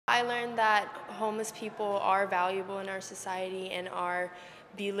I learned that homeless people are valuable in our society and are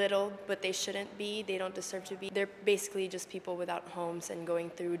belittled, but they shouldn't be. They don't deserve to be. They're basically just people without homes and going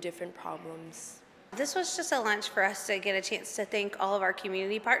through different problems. This was just a lunch for us to get a chance to thank all of our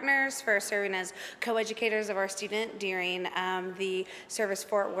community partners for serving as co-educators of our student during the Service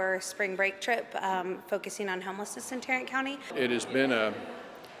Fort Worth spring break trip, focusing on homelessness in Tarrant County. It has been a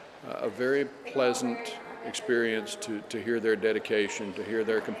very pleasant experience to hear their dedication, to hear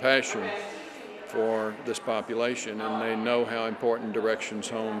their compassion for this population, and they know how important Directions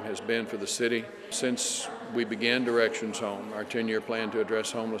Home has been for the city. Since we began Directions Home, our 10-year plan to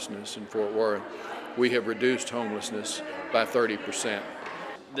address homelessness in Fort Worth, we have reduced homelessness by 30%.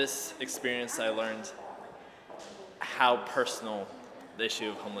 This experience, I learned how personal the issue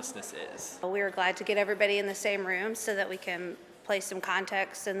of homelessness is. We were glad to get everybody in the same room so that we can place some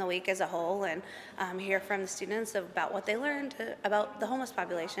context in the week as a whole and hear from the students about what they learned about the homeless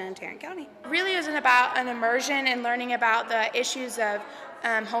population in Tarrant County. Really, it was about an immersion and learning about the issues of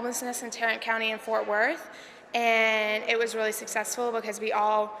homelessness in Tarrant County and Fort Worth, and it was really successful because we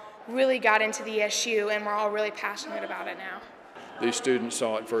all really got into the issue and we're all really passionate about it now. These students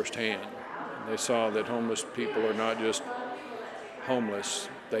saw it firsthand. They saw that homeless people are not just homeless,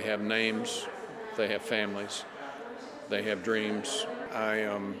 they have names, they have families, they have dreams. I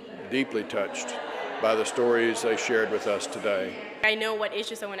am deeply touched by the stories they shared with us today. I know what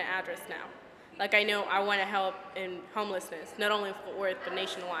issues I want to address now. Like I know I want to help in homelessness, not only in Fort Worth, but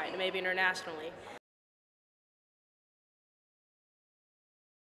nationwide, and maybe internationally.